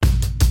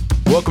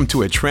Welcome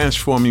to A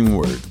Transforming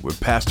Word with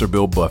Pastor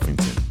Bill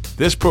Buffington.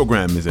 This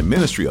program is a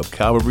ministry of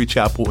Calvary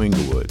Chapel,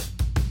 Inglewood.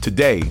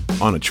 Today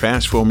on A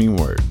Transforming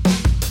Word.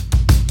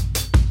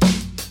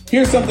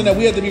 Here's something that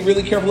we have to be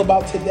really careful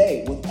about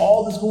today. With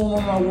all that's going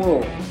on in our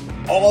world,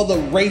 all the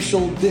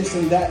racial this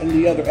and that and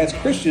the other, as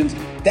Christians,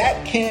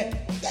 that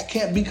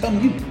can't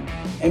become you.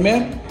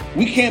 Amen?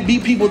 We can't be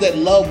people that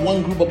love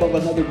one group above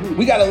another group.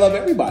 We got to love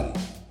everybody.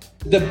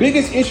 The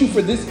biggest issue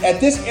for this, at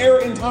this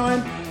era in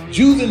time,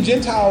 Jews and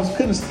Gentiles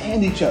couldn't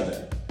stand each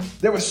other.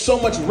 There was so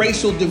much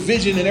racial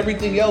division and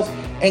everything else,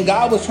 and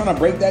God was trying to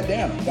break that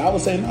down. God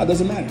was saying, no, it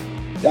doesn't matter.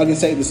 Y'all get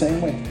saved the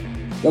same way.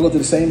 Y'all go to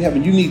the same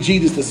heaven. You need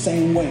Jesus the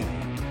same way.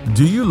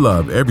 Do you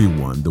love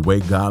everyone the way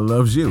God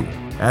loves you?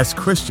 As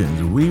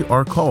Christians, we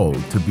are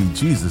called to be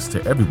Jesus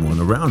to everyone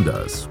around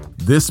us.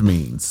 This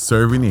means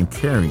serving and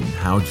caring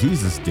how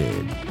Jesus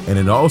did, and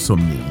it also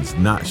means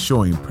not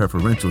showing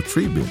preferential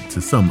treatment to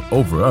some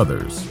over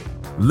others.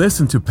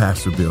 Listen to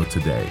Pastor Bill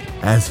today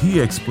as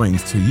he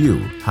explains to you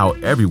how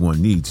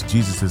everyone needs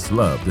Jesus'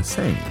 love the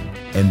same,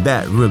 and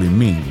that really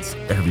means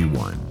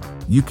everyone.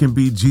 You can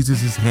be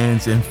Jesus'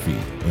 hands and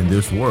feet in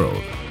this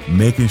world,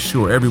 making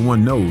sure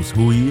everyone knows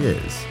who he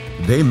is.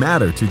 They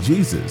matter to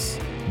Jesus.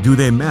 Do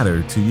they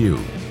matter to you?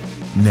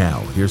 Now,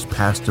 here's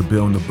Pastor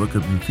Bill in the book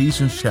of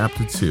Ephesians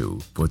chapter 2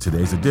 for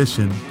today's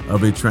edition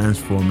of A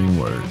Transforming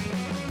Word.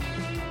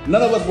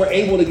 None of us were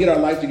able to get our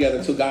life together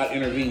until God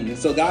intervened. And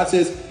so God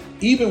says,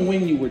 even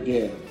when you were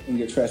dead in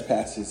your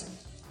trespasses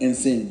and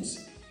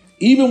sins,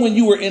 even when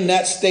you were in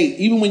that state,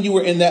 even when you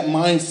were in that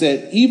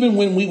mindset, even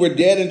when we were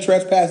dead in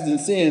trespasses and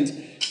sins,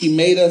 he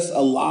made us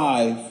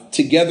alive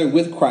together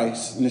with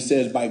Christ. And it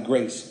says, by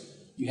grace,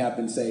 you have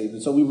been saved.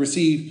 And so we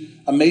receive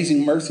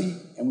amazing mercy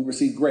and we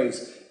receive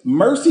grace.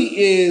 Mercy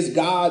is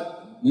God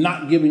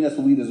not giving us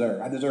what we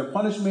deserve. I deserve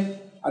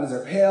punishment. I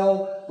deserve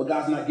hell, but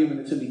God's not giving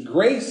it to me.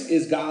 Grace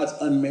is God's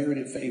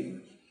unmerited favor.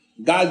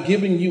 God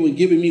giving you and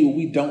giving me what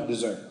we don't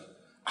deserve.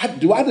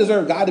 Do I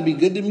deserve God to be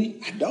good to me?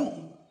 I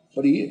don't,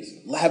 but he is.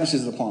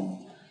 Lavishes upon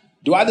me.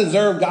 Do I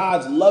deserve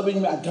God's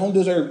loving me? I don't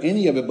deserve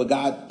any of it, but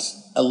God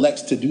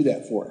elects to do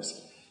that for us.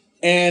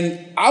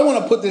 And I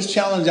want to put this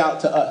challenge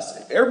out to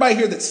us. Everybody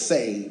here that's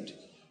saved,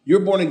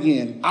 you're born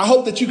again. I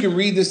hope that you can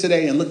read this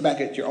today and look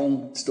back at your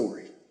own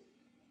story.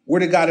 Where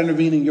did God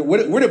intervene in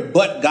where did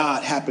but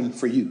God happen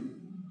for you?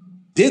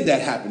 Did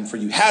that happen for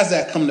you? Has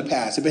that come to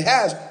pass? If it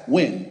has,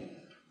 when?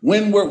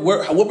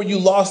 What were you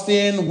lost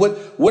in? What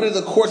are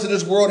the courts of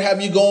this world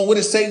have you going? What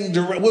is Satan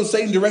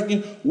directing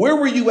you? Where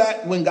were you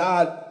at when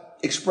God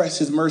expressed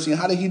his mercy?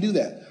 And how did he do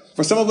that?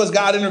 For some of us,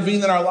 God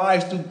intervened in our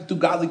lives through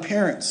godly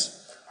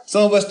parents.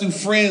 Some of us through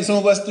friends. Some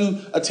of us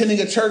through attending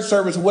a church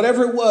service,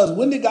 whatever it was.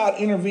 When did God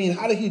intervene?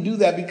 How did he do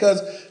that?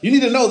 Because you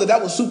need to know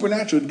that was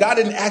supernatural. God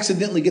didn't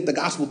accidentally get the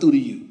gospel through to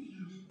you.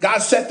 God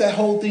set that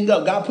whole thing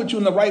up. God put you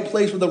in the right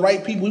place with the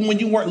right people, even when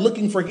you weren't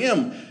looking for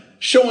him,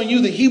 showing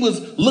you that he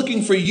was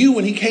looking for you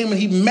when he came and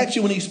he met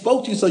you and he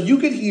spoke to you so you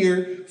could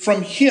hear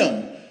from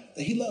him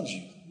that he loves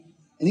you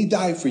and he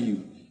died for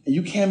you and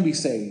you can be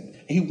saved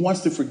and he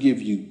wants to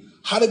forgive you.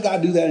 How did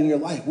God do that in your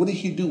life? What did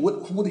he do?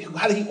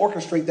 How did he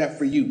orchestrate that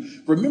for you?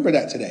 Remember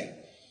that today.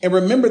 And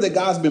remember that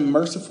God's been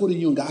merciful to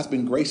you and God's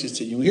been gracious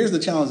to you. And here's the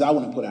challenge I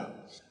want to put out.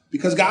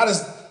 Because God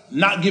has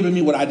not given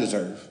me what I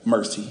deserve,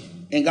 mercy.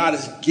 And God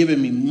has given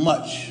me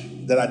much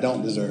that I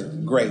don't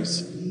deserve,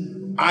 grace.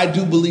 I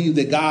do believe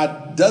that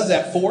God does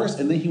that for us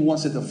and then he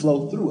wants it to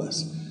flow through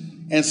us.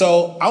 And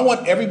so I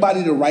want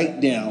everybody to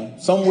write down,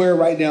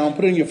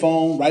 put it in your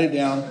phone, write it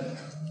down.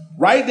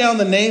 Write down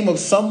the name of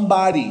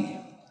somebody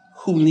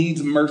who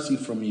needs mercy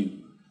from you.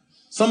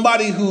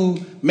 Somebody who,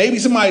 maybe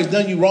somebody's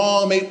done you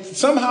wrong. Maybe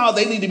somehow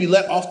they need to be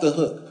let off the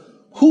hook.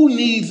 Who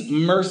needs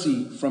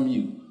mercy from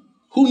you?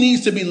 Who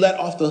needs to be let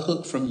off the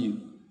hook from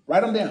you?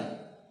 Write them down.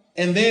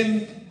 And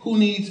then who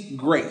needs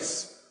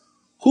grace?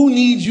 Who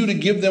needs you to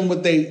give them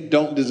what they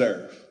don't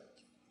deserve?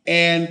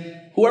 And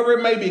whoever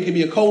it may be, it could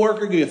be a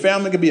coworker, it could be a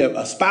family, it could be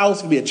a spouse,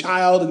 it could be a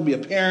child, it could be a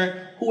parent,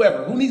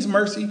 whoever. Who needs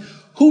mercy?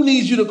 Who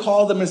needs you to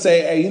call them and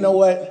say, hey, you know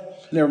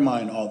what? Never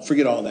mind,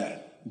 forget all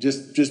that.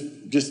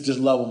 Just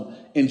love them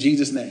in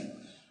Jesus' name.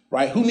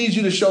 Right? Who needs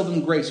you to show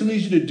them grace? Who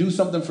needs you to do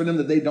something for them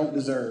that they don't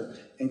deserve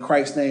in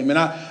Christ's name? And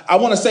I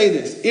want to say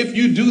this. If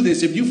you do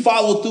this, if you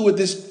follow through with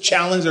this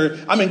challenge, or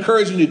I'm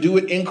encouraging you to do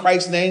it in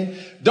Christ's name,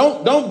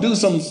 don't do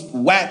some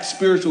whack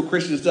spiritual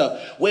Christian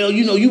stuff. Well,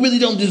 you really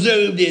don't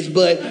deserve this,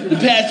 but the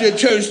pastor at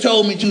church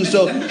told me to,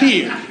 so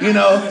here,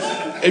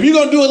 If you're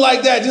going to do it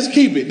like that, just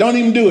keep it. Don't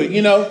even do it,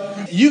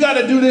 You got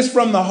to do this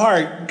from the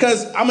heart,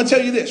 because I'm going to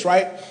tell you this,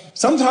 right?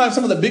 Sometimes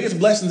some of the biggest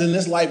blessings in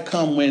this life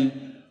come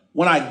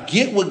when I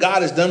get what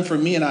God has done for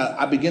me and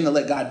I begin to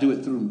let God do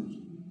it through me.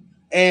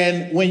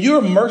 And when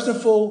you're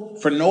merciful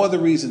for no other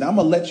reason, I'm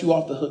going to let you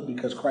off the hook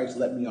because Christ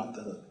let me off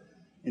the hook.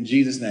 In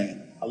Jesus'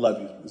 name, I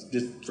love you.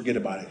 Just forget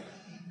about it.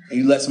 And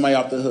you let somebody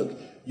off the hook.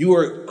 You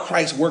are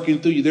Christ working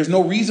through you. There's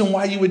no reason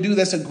why you would do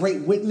that's a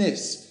great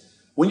witness.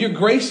 When you're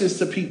gracious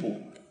to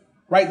people,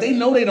 right? They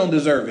know they don't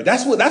deserve it.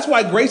 That's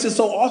why grace is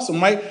so awesome,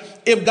 right?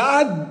 If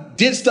God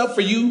did stuff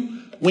for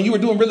you when you were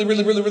doing really,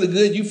 really, really, really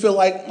good, you feel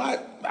like,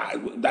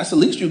 that's the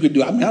least you could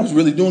do. I mean, I was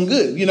really doing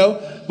good,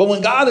 But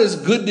when God is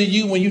good to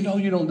you, when you know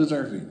you don't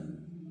deserve it,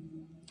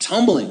 it's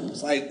humbling.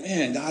 It's like,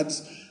 man, I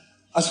just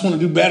want to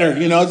do better.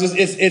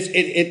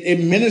 It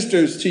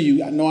ministers to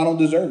you. I know I don't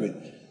deserve it.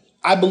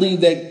 I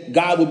believe that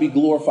God would be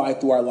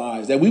glorified through our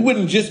lives, that we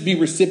wouldn't just be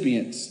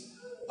recipients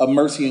of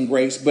mercy and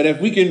grace, but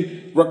if we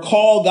can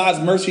recall God's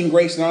mercy and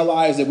grace in our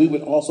lives, that we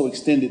would also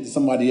extend it to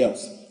somebody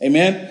else.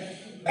 Amen.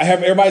 I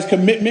have everybody's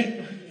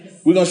commitment.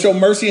 We're going to show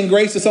mercy and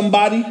grace to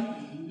somebody.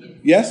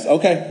 Yes?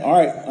 Okay. All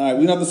right.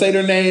 We don't have to say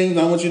their names.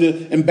 I don't want you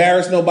to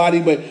embarrass nobody,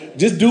 but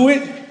just do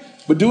it.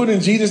 But do it in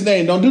Jesus'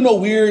 name. Don't do no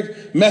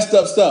weird, messed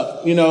up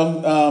stuff.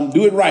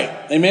 Do it right.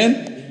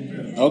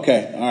 Amen?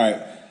 Okay. All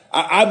right.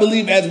 I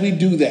believe as we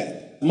do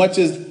that, much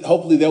as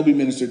hopefully they'll be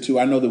ministered to,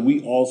 I know that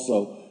we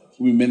also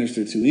will be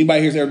ministered to.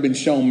 Anybody here's ever been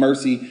shown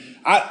mercy?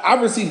 I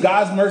received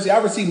God's mercy. I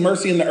received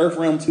mercy in the earth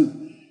realm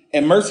too.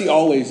 And mercy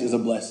always is a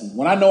blessing.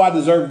 When I know I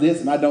deserve this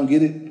and I don't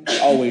get it,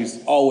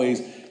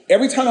 always.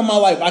 Every time in my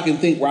life I can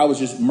think where I was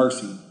just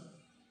mercy.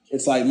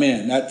 It's like,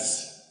 man,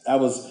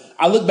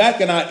 I look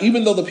back and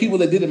even though the people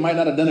that did it might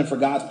not have done it for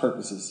God's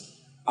purposes,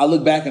 I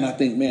look back and I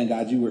think, man,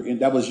 God,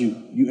 that was you.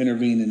 You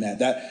intervened in that.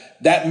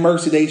 That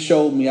mercy they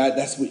showed me,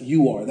 that's what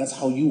you are. That's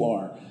how you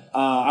are.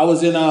 I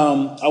was when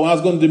I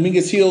was going to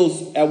Dominguez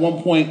Hills at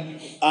one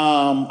point,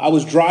 I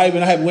was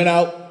driving. I had went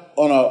out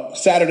on a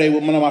Saturday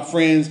with one of my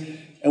friends,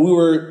 and we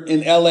were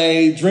in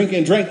LA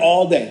drank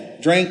all day.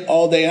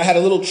 I had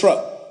a little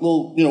truck,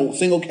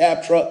 single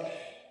cab truck,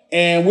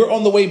 and we're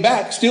on the way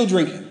back still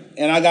drinking.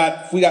 And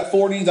we got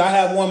 40s. I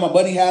have one. My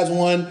buddy has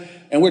one.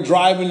 And we're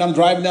driving. I'm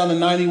driving down the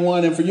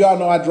 91. And for y'all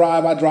know,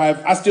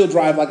 I still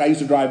drive like I used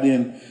to drive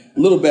then. A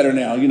little better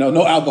now,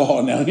 no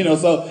alcohol now,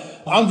 So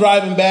I'm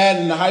driving bad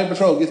and the highway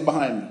patrol gets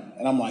behind me.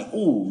 And I'm like,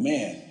 oh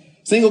man,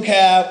 single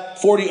cab,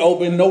 40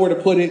 open, nowhere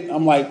to put it.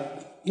 I'm like,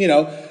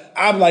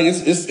 I'm like,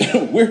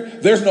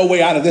 there's no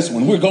way out of this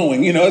one. We're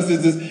going,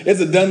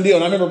 it's a done deal.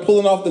 And I remember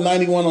pulling off the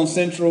 91 on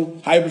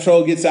Central. Highway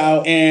patrol gets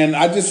out and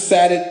I just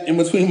sat it in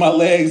between my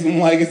legs. And I'm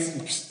like,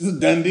 it's a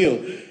done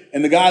deal.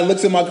 And the guy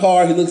looks at my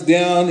car. He looks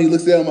down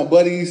at my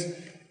buddies.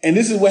 And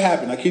this is what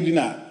happened. I kid you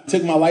not.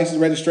 Took my license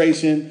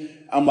registration.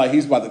 I'm like,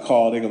 he's about to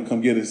call. They're going to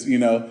come get us,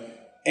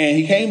 And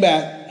he came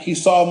back. He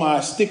saw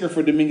my sticker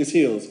for Dominguez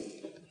Hills.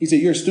 He said,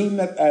 you're a student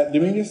at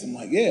Dominguez? I'm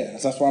like, yeah.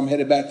 That's where I'm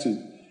headed back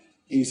to.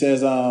 He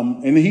says,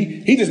 and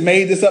he just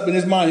made this up in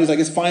his mind. He's like,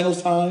 it's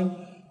finals time.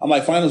 I'm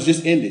like, finals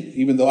just ended,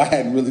 even though I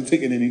hadn't really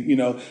taken any,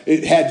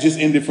 it had just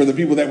ended for the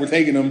people that were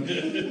taking them.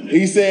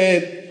 He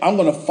said, I'm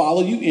going to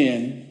follow you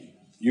in.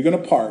 You're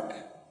going to park,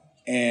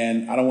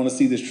 and I don't want to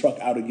see this truck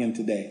out again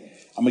today.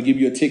 I'm going to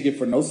give you a ticket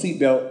for no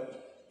seatbelt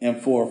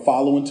and for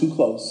following too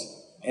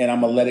close, and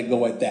I'm going to let it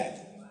go at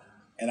that.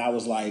 And I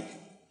was like,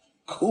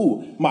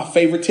 cool. My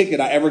favorite ticket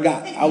I ever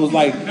got. I was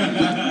like,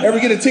 ever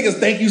get a ticket?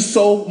 Thank you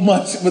so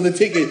much for the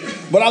ticket.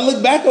 But I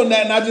look back on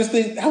that, and I just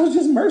think, that was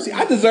just mercy.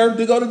 I deserved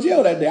to go to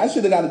jail that day. I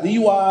should have got a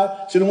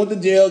DUI, should have went to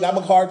jail, got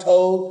my car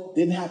towed.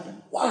 Didn't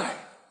happen. Why?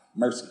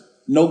 Mercy.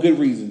 No good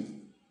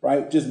reason,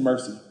 right? Just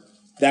mercy.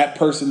 That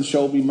person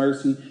showed me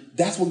mercy.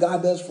 That's what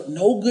God does for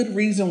no good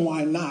reason.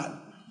 Why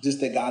not? Just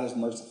that God is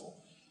merciful.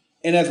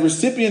 And as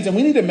recipients, and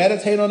we need to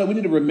meditate on it. We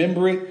need to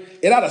remember it.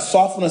 It ought to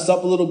soften us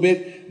up a little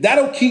bit.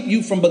 That'll keep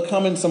you from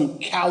becoming some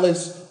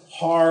callous,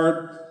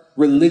 hard,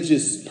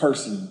 religious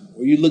person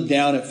where you look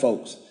down at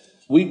folks.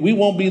 We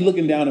won't be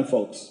looking down at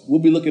folks.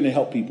 We'll be looking to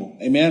help people.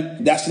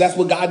 Amen. That's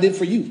what God did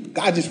for you.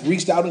 God just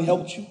reached out and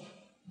helped you.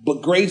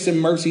 But grace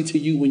and mercy to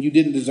you when you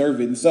didn't deserve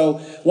it. And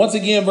so, once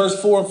again,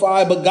 verse 4 and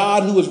 5, but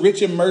God, who is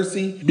rich in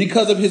mercy,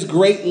 because of his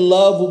great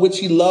love with which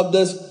he loved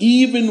us,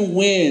 even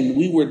when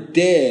we were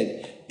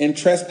dead in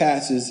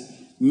trespasses,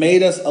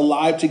 made us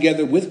alive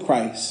together with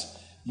Christ.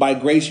 By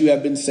grace you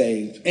have been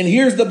saved. And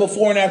here's the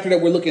before and after that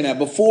we're looking at.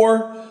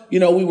 Before,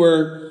 we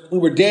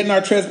were dead in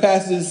our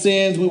trespasses and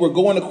sins. We were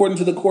going according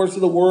to the course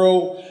of the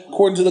world,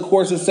 according to the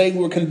course of Satan.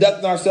 We were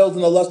conducting ourselves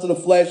in the lust of the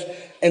flesh.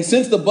 And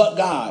since the but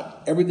God,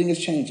 everything is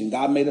changing.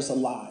 God made us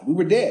alive. We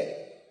were dead.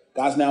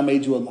 God's now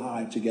made you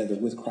alive together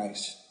with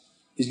Christ.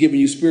 He's given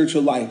you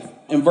spiritual life.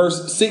 In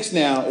verse 6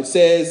 now, it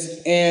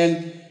says,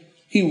 and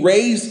he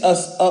raised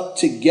us up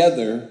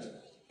together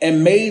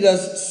and made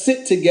us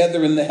sit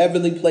together in the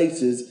heavenly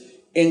places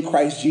in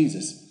Christ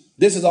Jesus.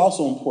 This is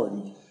also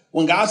important.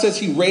 When God says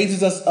he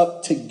raises us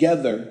up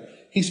together,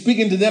 he's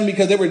speaking to them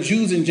because they were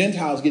Jews and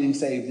Gentiles getting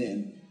saved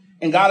in.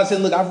 And God has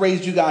said, look, I've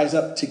raised you guys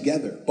up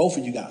together, both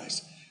of you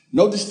guys.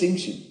 No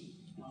distinction.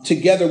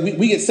 Together,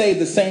 we get saved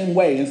the same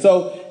way. And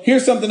so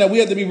here's something that we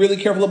have to be really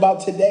careful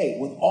about today.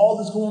 With all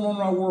this going on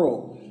in our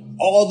world,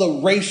 all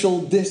the racial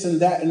this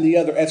and that and the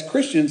other, as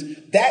Christians,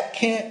 that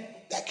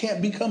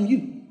can't become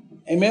you.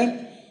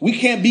 Amen? We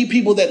can't be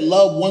people that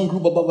love one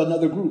group above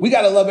another group. We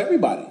got to love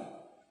everybody.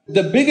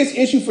 The biggest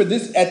issue for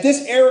this, at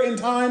this era in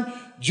time,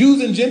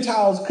 Jews and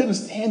Gentiles couldn't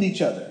stand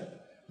each other.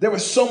 There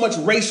was so much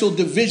racial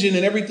division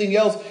and everything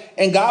else.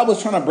 And God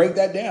was trying to break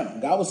that down.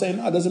 God was saying,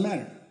 no, it doesn't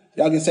matter.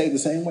 Y'all get saved the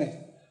same way.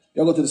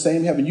 Y'all go to the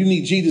same heaven. You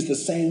need Jesus the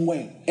same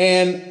way.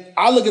 And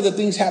I look at the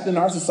things happening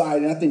in our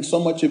society, and I think so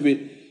much of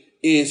it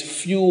is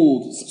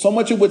fueled. So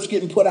much of what's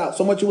getting put out,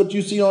 so much of what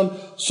you see on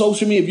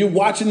social media. If you're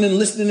watching and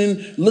listening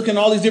and looking at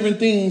all these different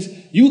things,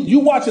 you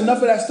watch enough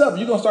of that stuff,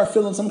 you're going to start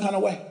feeling some kind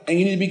of way. And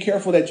you need to be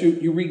careful that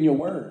you're reading your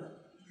word.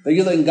 That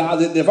you're letting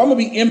God, that if I'm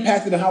going to be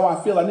impacted in how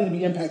I feel, I need to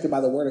be impacted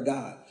by the word of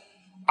God.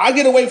 I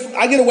get away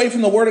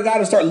from the word of God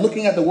and start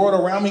looking at the world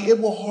around me, it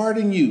will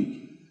harden you.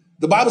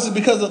 The Bible says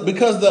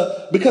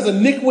because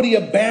iniquity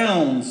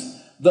abounds,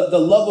 the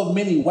love of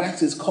many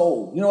waxes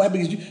cold. You know what?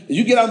 Because as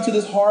you get out into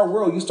this hard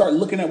world, you start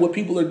looking at what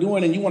people are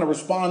doing and you want to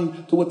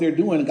respond to what they're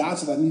doing. And God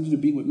says, I need you to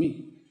be with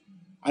me.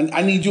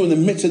 I need you in the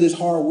midst of this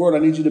hard world. I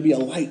need you to be a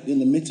light in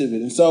the midst of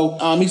it. And so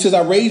he says,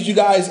 I raised you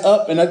guys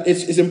up. And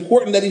it's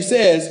important that he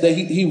says that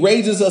he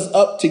raises us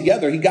up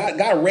together.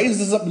 God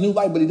raises us up a new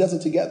life, but he does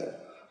it together.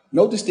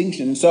 No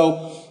distinction. And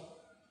so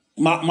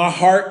my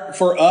heart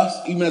for us,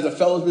 even as a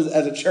fellowship,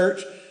 as a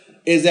church,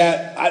 is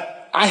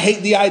that I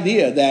hate the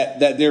idea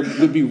that there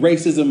would be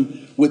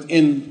racism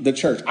within the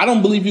church. I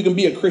don't believe you can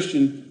be a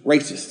Christian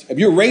racist. If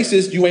you're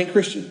racist, you ain't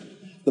Christian.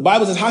 The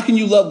Bible says, how can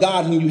you love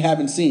God whom you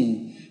haven't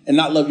seen and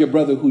not love your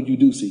brother who you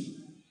do see?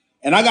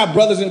 And I got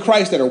brothers in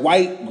Christ that are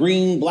white,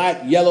 green,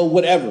 black, yellow,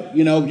 whatever.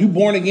 You know, you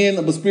born again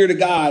of the Spirit of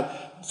God,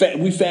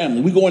 we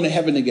family. We go into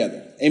heaven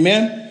together.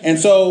 Amen? And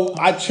so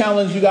I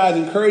challenge you guys,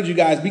 encourage you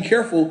guys, be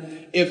careful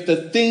if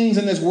the things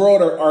in this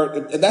world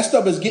if that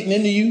stuff is getting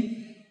into you,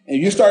 and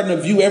you're starting to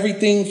view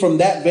everything from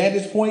that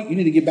vantage point, you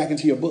need to get back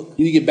into your book.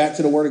 You need to get back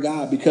to the word of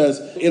God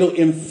because it'll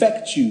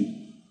infect you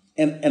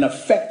and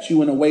affect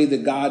you in a way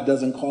that God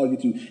doesn't call you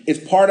to.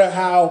 It's part of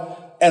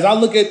how,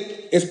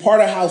 it's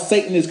part of how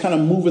Satan is kind of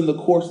moving the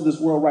course of this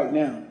world right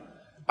now.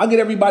 I get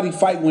everybody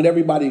fighting with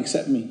everybody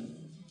except me.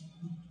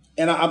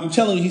 And I'm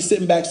telling you, he's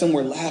sitting back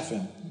somewhere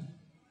laughing.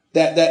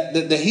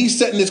 That he's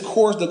setting the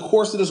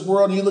course of this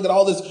world. And you look at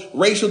all this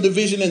racial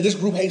division and this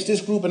group hates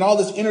this group and all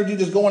this energy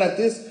that's going at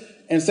this.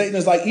 And Satan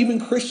is like, even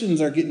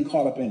Christians are getting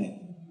caught up in it.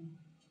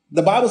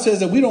 The Bible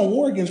says that we don't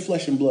war against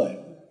flesh and blood,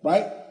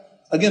 right?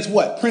 Against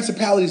what?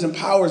 Principalities and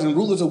powers and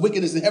rulers of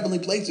wickedness in heavenly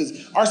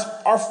places.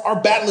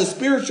 Our battle is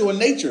spiritual in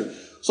nature.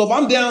 So if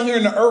I'm down here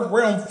in the earth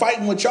realm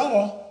fighting with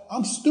y'all,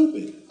 I'm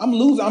stupid. I'm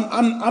losing.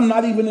 I'm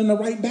not even in the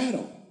right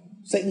battle.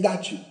 Satan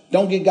got you.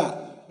 Don't get got.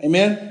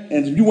 Amen.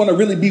 And if you want to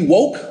really be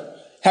woke,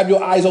 have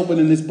your eyes open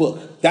in this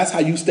book. That's how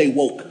you stay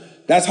woke.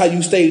 That's how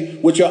you stay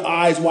with your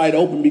eyes wide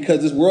open,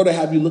 because this world will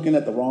have you looking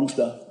at the wrong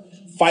stuff,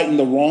 fighting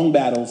the wrong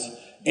battles.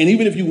 And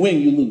even if you win,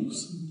 you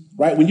lose,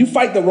 right? When you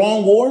fight the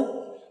wrong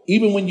war,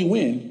 even when you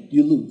win,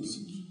 you lose.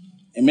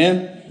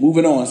 Amen.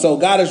 Moving on. So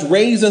God has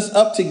raised us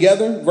up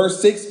together. Verse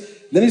 6.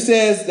 Then he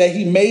says that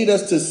he made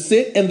us to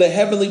sit in the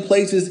heavenly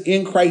places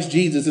in Christ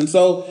Jesus. And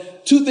so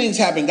two things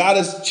happened. God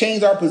has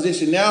changed our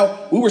position.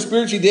 Now we were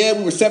spiritually dead.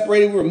 We were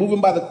separated. We were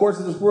moving by the course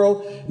of this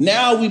world.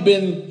 Now we've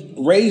been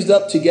raised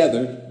up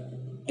together.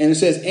 And it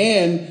says,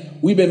 and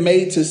we've been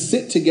made to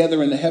sit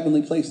together in the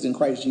heavenly places in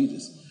Christ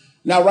Jesus.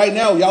 Now, right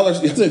now, y'all are,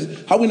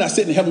 how are we not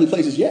sitting in heavenly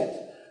places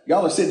yet?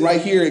 Y'all are sitting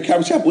right here at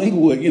Calvary Chapel,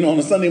 Inglewood, on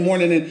a Sunday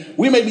morning. And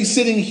we may be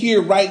sitting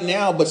here right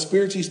now, but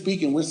spiritually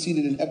speaking, we're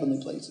seated in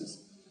heavenly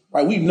places,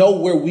 right? We know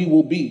where we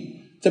will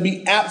be. To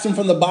be absent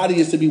from the body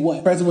is to be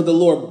what? Present with the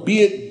Lord,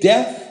 be it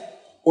death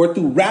or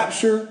through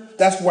rapture.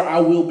 That's where I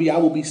will be. I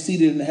will be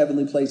seated in the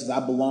heavenly places. I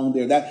belong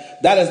there.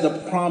 That is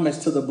the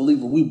promise to the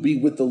believer. We'll be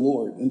with the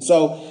Lord. And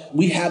so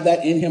we have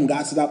that in him.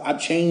 God said, I've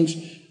changed.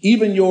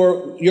 Even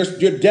your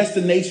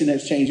destination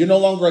has changed. You're no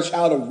longer a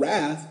child of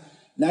wrath.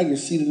 Now you're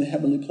seated in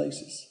heavenly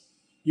places.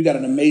 You got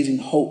an amazing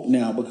hope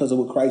now because of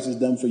what Christ has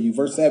done for you.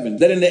 Verse 7,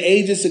 that in the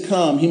ages to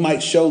come, he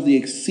might show the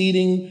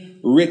exceeding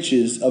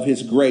riches of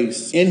his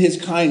grace in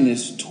his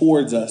kindness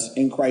towards us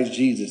in Christ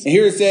Jesus. And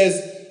here it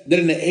says, that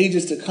in the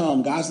ages to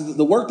come, God said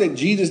the work that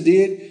Jesus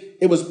did,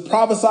 it was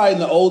prophesied in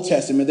the Old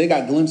Testament. They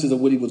got glimpses of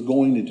what he was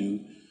going to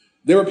do.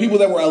 There were people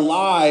that were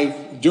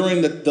alive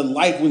during the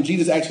life when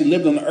Jesus actually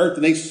lived on the earth,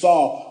 and they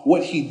saw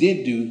what he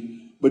did do.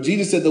 But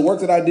Jesus said, the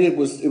work that I did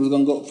was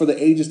going to go for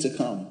the ages to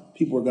come.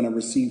 People are going to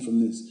receive from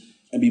this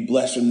and be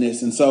blessed from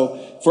this. And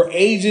so for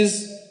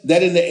ages,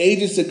 that in the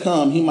ages to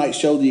come, he might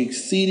show the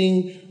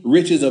exceeding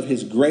riches of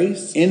his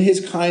grace in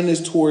his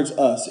kindness towards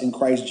us in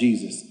Christ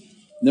Jesus.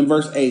 And then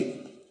verse 8.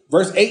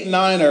 Verse 8 and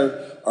 9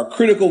 are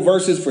critical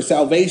verses for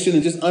salvation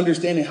and just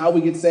understanding how we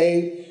get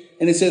saved.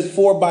 And it says,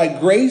 for by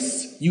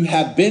grace you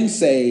have been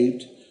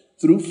saved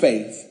through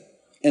faith,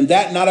 and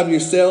that not of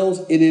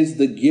yourselves, it is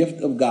the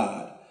gift of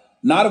God,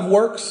 not of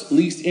works,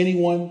 lest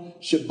anyone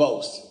should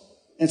boast.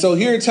 And so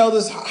here it tells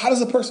us, how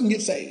does a person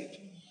get saved?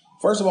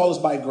 First of all,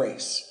 it's by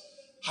grace.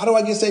 How do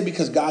I get saved?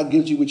 Because God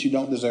gives you what you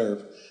don't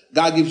deserve.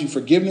 God gives you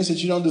forgiveness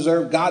that you don't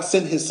deserve. God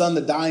sent his son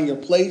to die in your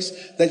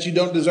place that you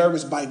don't deserve.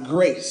 It's by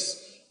grace.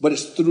 But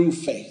it's through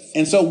faith.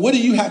 And so what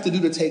do you have to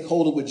do to take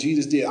hold of what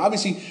Jesus did?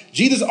 Obviously,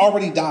 Jesus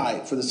already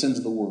died for the sins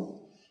of the world.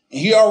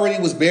 And he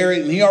already was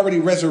buried and he already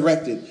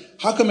resurrected.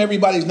 How come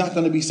everybody's not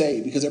going to be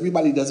saved? Because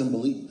everybody doesn't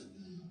believe.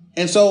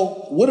 And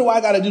so what do I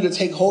got to do to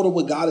take hold of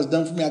what God has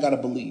done for me? I got to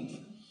believe.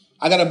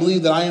 I got to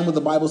believe that I am what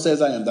the Bible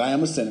says I am, that I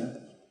am a sinner.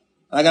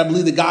 And I got to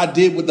believe that God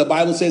did what the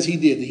Bible says he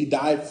did, that he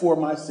died for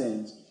my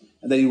sins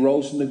and that he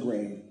rose from the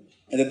grave.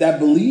 And that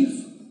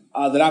belief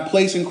that I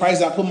place in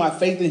Christ, I put my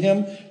faith in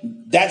him,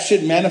 that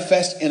should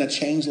manifest in a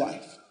changed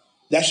life.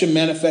 That should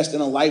manifest in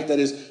a life that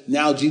is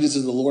now Jesus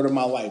is the Lord of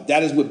my life.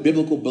 That is what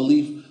biblical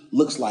belief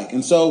looks like.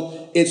 And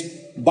so it's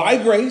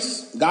by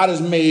grace. God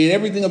has made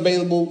everything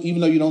available,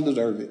 even though you don't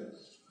deserve it.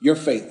 Your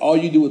faith. All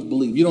you do is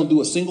believe. You don't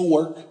do a single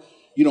work.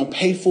 You don't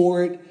pay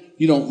for it.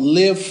 You don't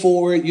live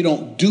for it. You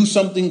don't do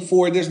something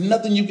for it. There's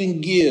nothing you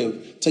can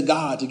give to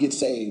God to get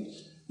saved.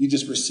 You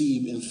just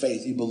receive in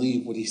faith. You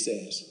believe what he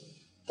says.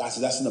 God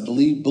says that's enough.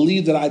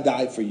 Believe that I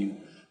died for you.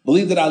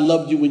 Believe that I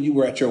loved you when you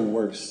were at your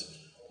worst.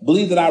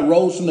 Believe that I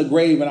rose from the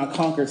grave and I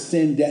conquered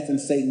sin, death,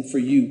 and Satan for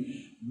you.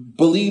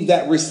 Believe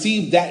that,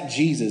 receive that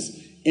Jesus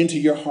into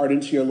your heart,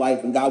 into your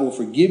life, and God will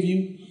forgive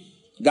you.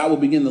 God will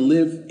begin to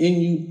live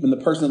in you in the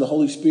person of the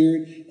Holy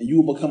Spirit, and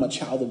you will become a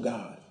child of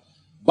God.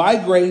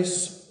 By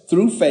grace,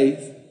 through faith,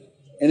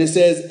 and it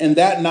says, and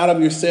that not of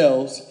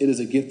yourselves, it is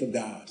a gift of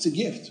God. It's a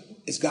gift.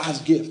 It's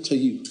God's gift to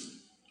you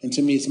and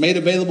to me. It's made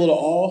available to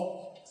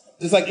all,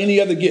 just like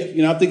any other gift.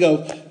 You know, I think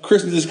of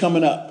Christmas is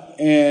coming up,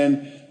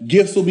 and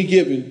gifts will be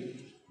given.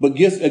 But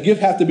a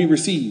gift has to be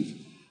received.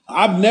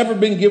 I've never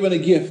been given a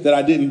gift that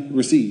I didn't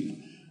receive.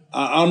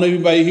 I don't know if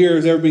anybody here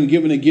has ever been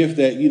given a gift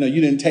that, you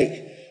didn't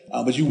take,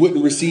 but you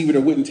wouldn't receive it or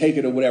wouldn't take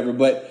it or whatever.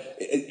 But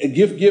a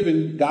gift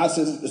given, God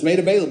says it's made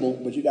available,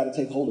 but you got to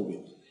take hold of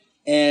it.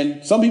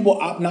 And some people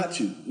opt not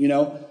to,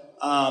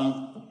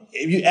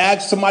 If you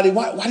ask somebody,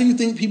 why do you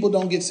think people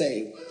don't get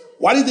saved?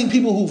 Why do you think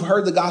people who've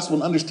heard the gospel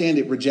and understand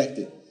it reject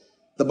it?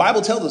 The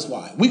Bible tells us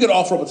why. We could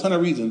offer up a ton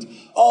of reasons.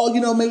 Oh,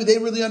 maybe they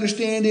really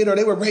understand it or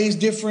they were raised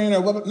different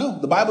or whatever. No,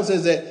 the Bible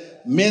says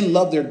that men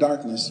love their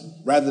darkness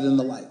rather than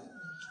the light.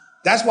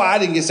 That's why I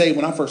didn't get saved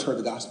when I first heard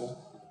the gospel.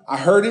 I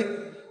heard it.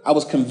 I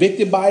was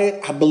convicted by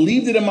it. I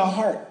believed it in my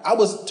heart. I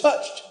was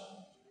touched.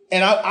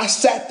 And I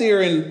sat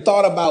there and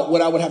thought about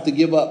what I would have to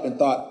give up and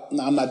thought,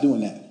 no, I'm not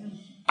doing that.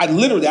 I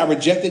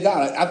rejected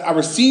God. I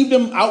received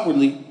him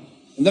outwardly.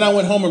 And then I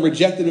went home and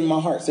rejected him in my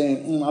heart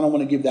saying, I don't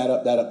want to give that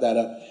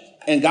up.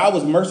 And God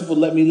was merciful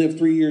to let me live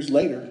 3 years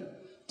later.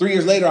 3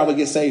 years later, I would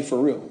get saved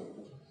for real.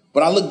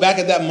 But I look back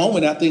at that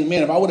moment and I think,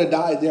 man, if I would have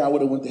died there, I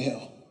would have went to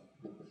hell.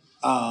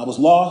 I was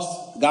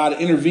lost. God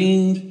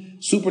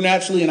intervened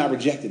supernaturally and I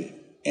rejected it.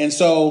 And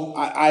so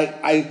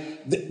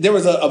there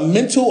was a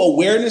mental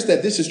awareness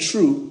that this is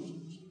true,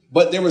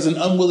 but there was an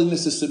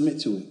unwillingness to submit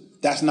to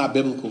it. That's not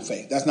biblical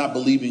faith. That's not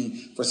believing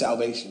for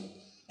salvation.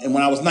 And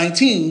when I was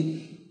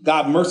 19,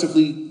 God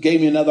mercifully gave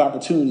me another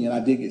opportunity and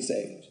I did get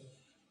saved.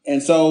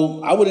 And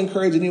so I would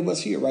encourage any of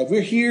us here, right? If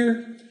we're here,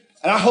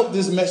 and I hope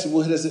this message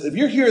will hit us. If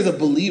you're here as a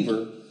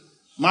believer,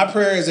 my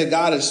prayer is that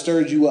God has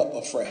stirred you up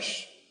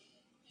afresh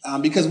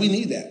because we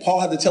need that.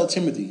 Paul had to tell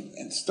Timothy,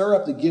 and stir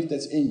up the gift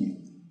that's in you.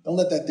 Don't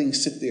let that thing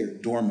sit there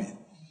dormant.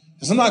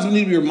 And sometimes we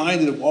need to be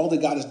reminded of all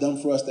that God has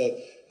done for us that,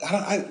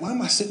 God, why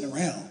am I sitting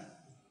around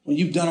when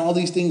you've done all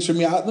these things for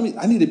me?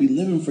 I need to be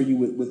living for you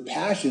with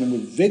passion and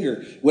with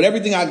vigor, with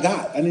everything I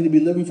got. I need to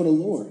be living for the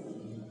Lord.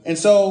 And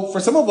so for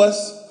some of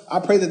us, I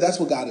pray that that's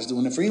what God is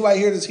doing. And for anybody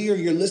here that's here,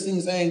 you're listening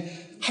saying,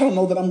 I don't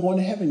know that I'm going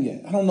to heaven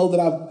yet. I don't know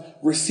that I've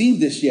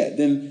received this yet.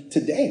 Then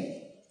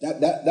today,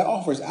 that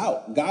offer's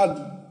out.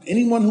 God,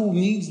 anyone who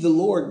needs the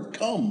Lord,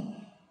 come.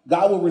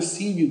 God will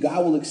receive you.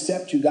 God will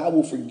accept you. God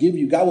will forgive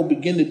you. God will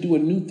begin to do a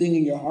new thing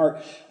in your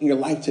heart, in your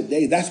life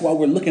today. That's why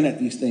we're looking at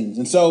these things.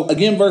 And so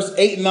again, verse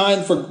 8 and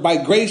 9, for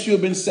by grace you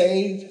have been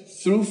saved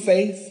through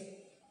faith,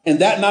 and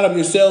that not of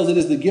yourselves, it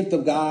is the gift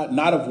of God,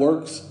 not of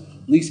works,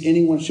 lest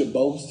anyone should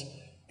boast.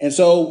 And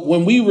so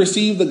when we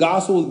receive the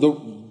gospel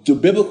the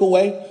biblical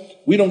way,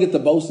 we don't get to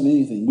boast in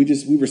anything.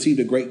 We received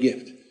a great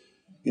gift.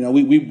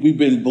 We've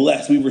been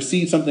blessed. We've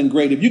received something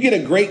great. If you get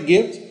a great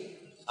gift,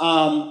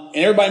 and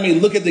everybody may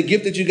look at the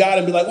gift that you got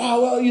and be like,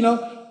 wow, well, you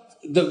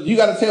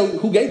got to tell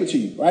who gave it to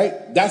you,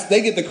 right?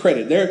 They get the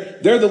credit.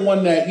 They're the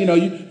one that,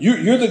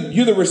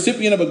 you're the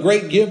recipient of a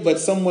great gift, but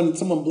someone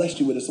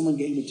blessed you with it. Someone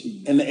gave it to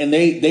you. And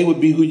they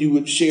would be who you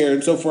would share.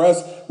 And so for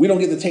us, we don't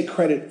get to take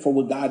credit for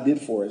what God did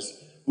for us.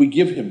 We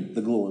give him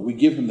the glory. We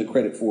give him the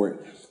credit for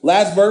it.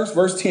 Last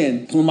verse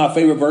 10, one of my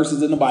favorite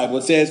verses in the Bible.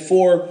 It says,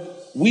 for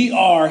we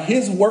are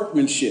his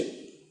workmanship,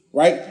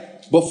 right?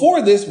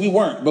 Before this, we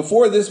weren't.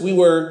 Before this, we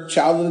were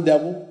child of the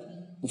devil.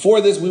 Before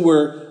this, we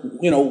were,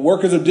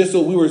 workers of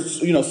we were,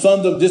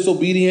 sons of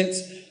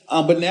disobedience.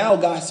 But now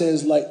God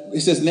says,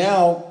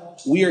 now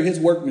we are his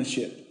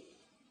workmanship,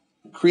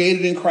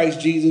 created in Christ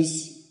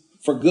Jesus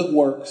for good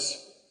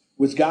works,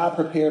 which God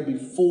prepared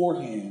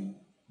beforehand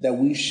that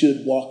we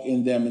should walk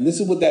in them. And this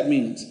is what that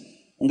means.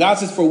 When God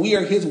says, for we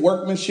are his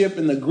workmanship,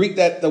 in the Greek,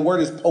 that the word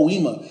is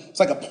poema.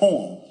 It's like a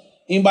poem.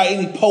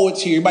 Any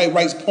poets here, anybody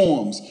writes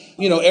poems,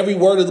 every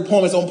word of the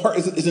poem is on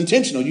purpose. It's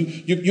intentional.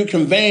 You're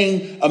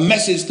conveying a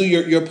message through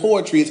your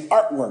poetry. It's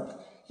artwork.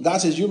 God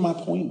says, you're my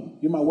poema.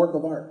 You're my work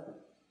of art.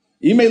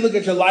 You may look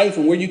at your life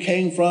and where you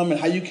came from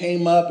and how you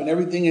came up and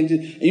everything, and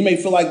you may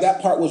feel like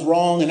that part was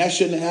wrong and that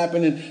shouldn't have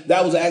happened and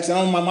that was an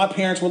accident. Oh, my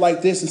parents were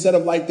like this instead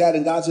of like that.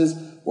 And God says,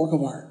 work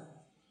of art.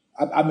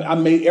 I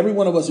made every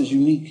one of us is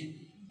unique.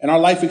 And our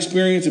life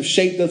experience have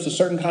shaped us a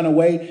certain kind of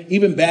way,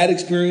 even bad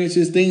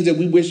experiences, things that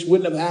we wish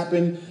wouldn't have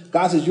happened.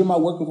 God says, you're my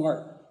work of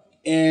art.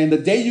 And the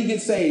day you get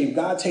saved,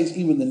 God takes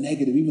even the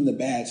negative, even the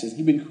bad, says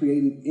you've been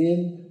created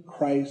in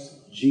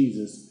Christ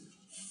Jesus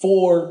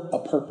for a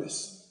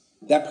purpose.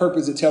 That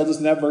purpose, it tells us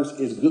in that verse,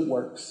 is good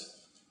works.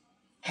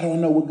 How do I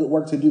know what good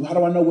work to do? How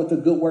do I know what the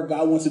good work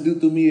God wants to do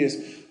through me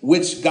is,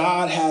 which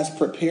God has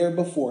prepared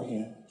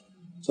beforehand?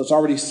 So it's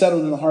already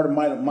settled in the heart and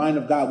mind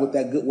of God what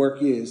that good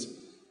work is.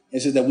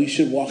 It says that we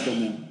should walk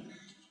in them.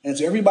 And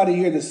so everybody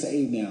here that's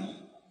saved now,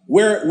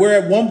 where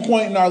at one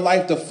point in our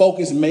life the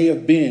focus may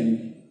have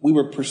been, we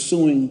were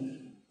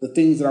pursuing the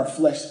things that our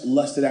flesh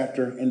lusted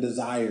after and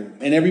desired.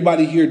 And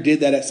everybody here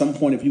did that at some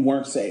point if you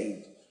weren't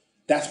saved.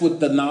 That's what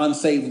the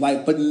non-saved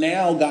life. But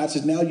now God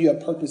says, now you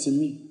have purpose in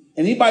me.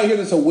 And anybody here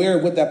that's aware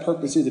of what that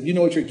purpose is, if you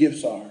know what your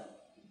gifts are,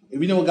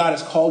 if you know what God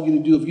has called you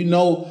to do, if you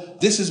know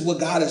this is what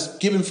God has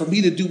given for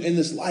me to do in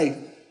this life,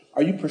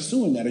 are you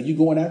pursuing that? Are you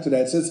going after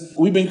that? It says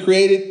we've been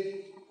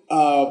created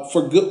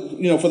for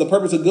good, for the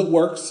purpose of good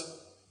works,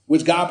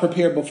 which God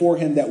prepared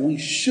beforehand that we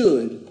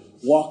should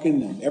walk in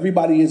them.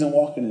 Everybody isn't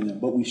walking in them,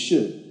 but we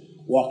should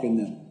walk in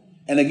them.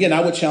 And again,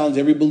 I would challenge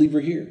every believer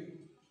here.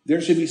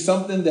 There should be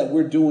something that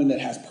we're doing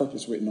that has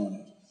purpose written on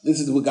it. This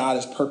is what God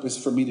has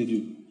purposed for me to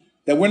do.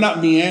 That we're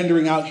not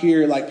meandering out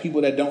here like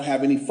people that don't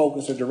have any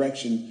focus or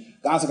direction.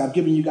 God's like, I've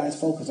given you guys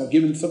focus. I've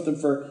given something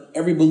for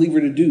every believer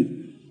to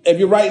do. If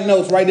you're writing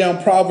notes, write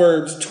down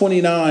Proverbs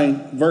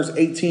 29, verse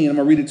 18. I'm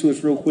going to read it to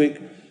us real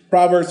quick.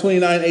 Proverbs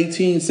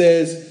 29:18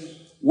 says,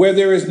 where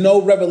there is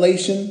no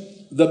revelation,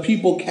 the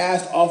people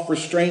cast off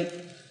restraint,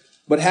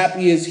 but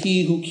happy is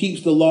he who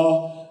keeps the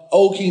law.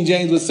 Old King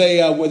James would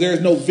say, where there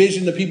is no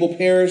vision, the people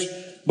perish.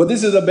 But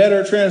this is a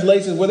better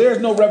translation, where there is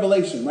no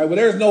revelation, right? Where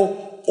there is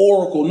no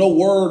oracle, no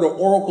word or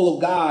oracle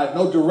of God,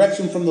 no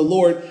direction from the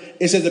Lord.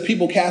 It says the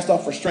people cast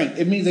off restraint.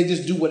 It means they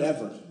just do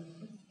whatever.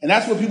 And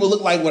that's what people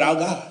look like without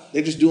God.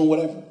 They're just doing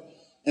whatever.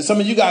 And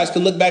some of you guys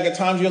could look back at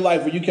times in your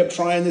life where you kept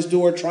trying this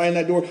door, trying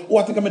that door. Oh,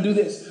 I think I'm going to do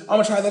this. I'm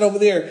going to try that over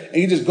there. And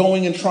you're just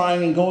going and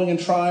trying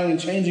and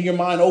changing your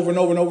mind over and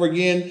over and over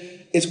again.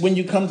 It's when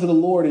you come to the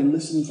Lord and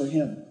listen for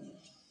him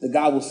that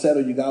God will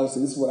settle you. God will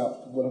say, this is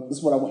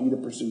what I want you to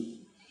pursue.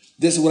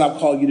 This is what I've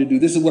called you to do.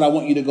 This is what I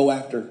want you to go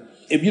after.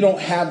 If you don't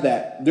have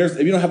that, if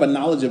you don't have a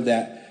knowledge of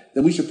that,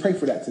 then we should pray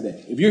for that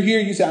today. If you're here,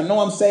 you say, I know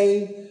I'm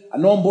saved. I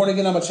know I'm born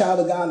again. I'm a child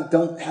of God. I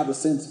don't have a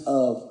sense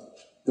of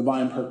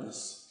divine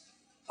purpose.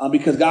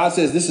 Because God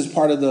says this is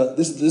part of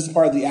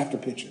the after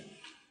picture.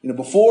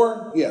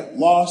 Before,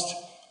 lost,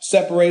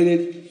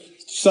 separated,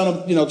 son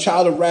of,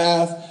 child of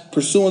wrath,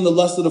 pursuing the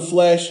lust of the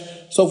flesh,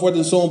 so forth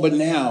and so on. But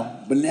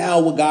now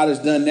what God has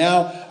done,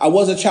 now I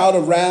was a child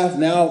of wrath.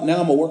 Now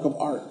I'm a work of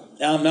art.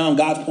 Now I'm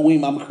God's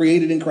poem. I'm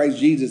created in Christ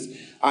Jesus.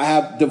 I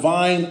have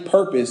divine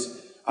purpose.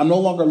 I'm no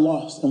longer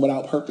lost and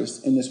without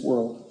purpose in this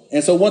world.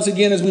 And so once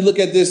again, as we look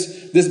at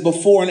this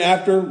before and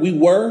after, we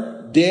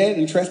were dead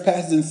in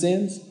trespasses and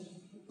sins.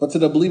 But to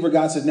the believer,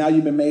 God says, now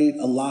you've been made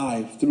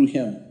alive through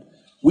him.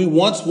 We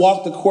once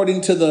walked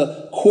according to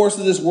the course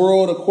of this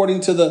world,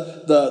 according to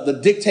the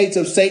dictates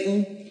of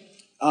Satan.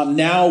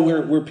 Now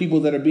we're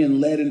people that are being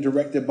led and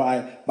directed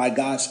by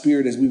God's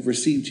Spirit as we've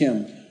received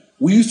him.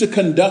 We used to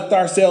conduct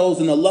ourselves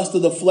in the lust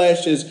of the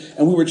flesh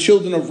and we were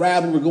children of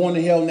wrath. We were going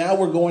to hell. Now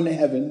we're going to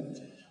heaven.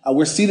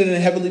 We're seated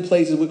in heavenly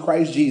places with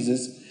Christ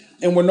Jesus.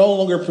 And we're no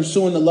longer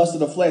pursuing the lust of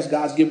the flesh.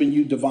 God's given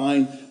you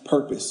divine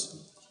purpose.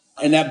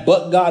 And that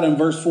but God in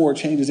verse 4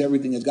 changes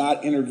everything. As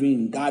God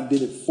intervened, God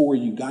did it for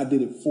you. God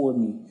did it for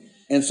me.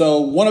 And so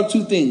one of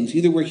two things.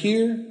 Either we're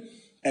here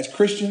as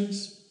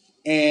Christians.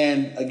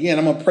 And again,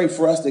 I'm going to pray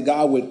for us that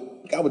God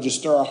would just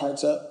stir our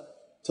hearts up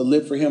to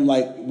live for him,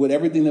 like with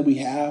everything that we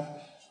have.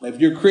 If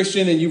you're a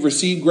Christian and you've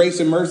received grace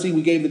and mercy,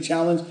 we gave the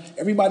challenge.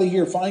 Everybody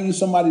here, find you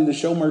somebody to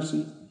show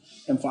mercy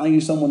and find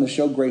you someone to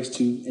show grace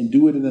to and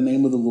do it in the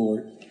name of the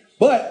Lord.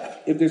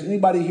 But if there's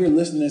anybody here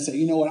listening and say,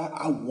 you know what,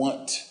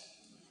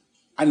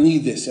 I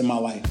need this in my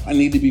life. I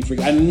need to be free.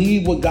 I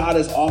need what God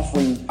is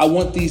offering. I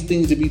want these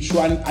things to be true.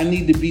 I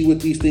need to be what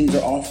these things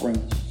are offering.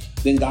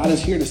 Then God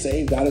is here to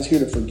save. God is here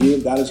to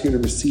forgive. God is here to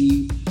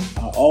receive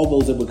all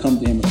those that would come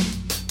to him.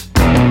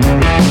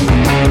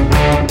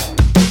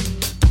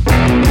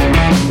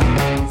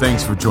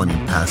 Thanks for joining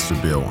Pastor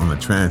Bill on the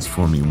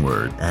Transforming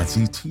Word as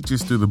he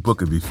teaches through the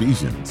book of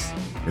Ephesians.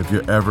 If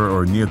you're ever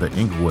or near the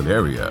Inglewood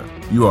area,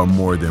 you are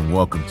more than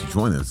welcome to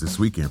join us this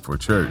weekend for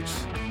church.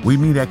 We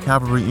meet at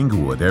Calvary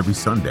Inglewood every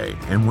Sunday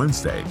and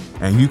Wednesday,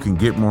 and you can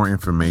get more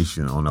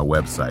information on our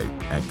website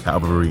at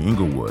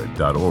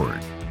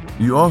calvaryinglewood.org.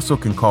 You also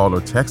can call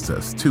or text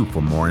us, too,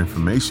 for more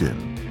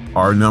information.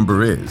 Our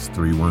number is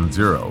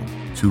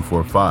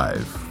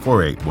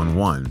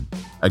 310-245-4811.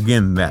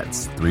 Again,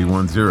 that's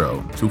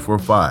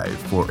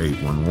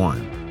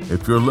 310-245-4811.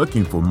 If you're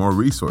looking for more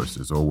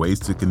resources or ways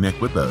to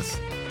connect with us,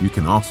 you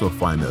can also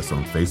find us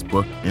on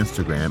Facebook,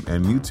 Instagram,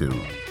 and YouTube.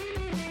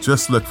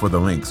 Just look for the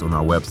links on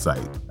our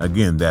website.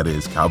 Again, that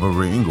is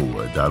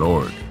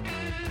calvaryinglewood.org.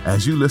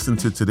 As you listen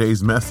to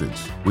today's message,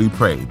 we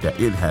pray that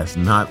it has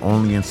not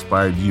only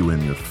inspired you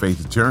in your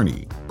faith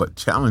journey, but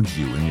challenged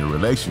you in your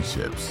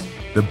relationships.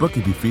 The book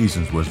of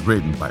Ephesians was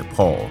written by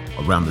Paul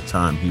around the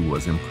time he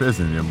was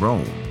imprisoned in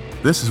Rome.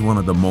 This is one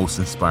of the most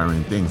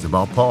inspiring things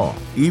about Paul.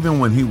 Even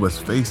when he was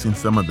facing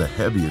some of the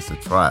heaviest of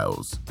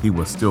trials, he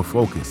was still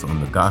focused on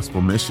the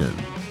gospel mission.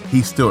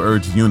 He still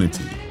urged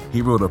unity.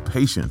 He wrote of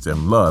patience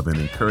and love and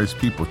encouraged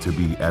people to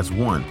be as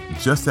one,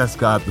 just as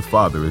God the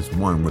Father is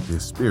one with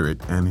His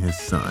Spirit and His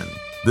Son.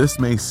 This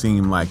may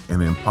seem like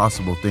an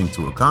impossible thing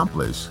to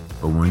accomplish,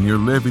 but when you're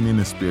living in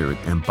the Spirit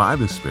and by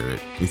the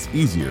Spirit, it's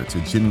easier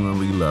to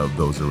genuinely love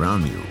those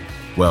around you.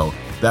 Well,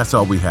 that's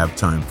all we have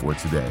time for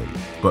today.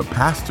 But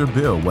Pastor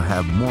Bill will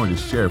have more to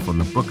share from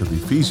the book of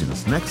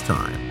Ephesians next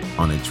time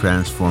on A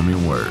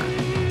Transforming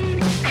Word.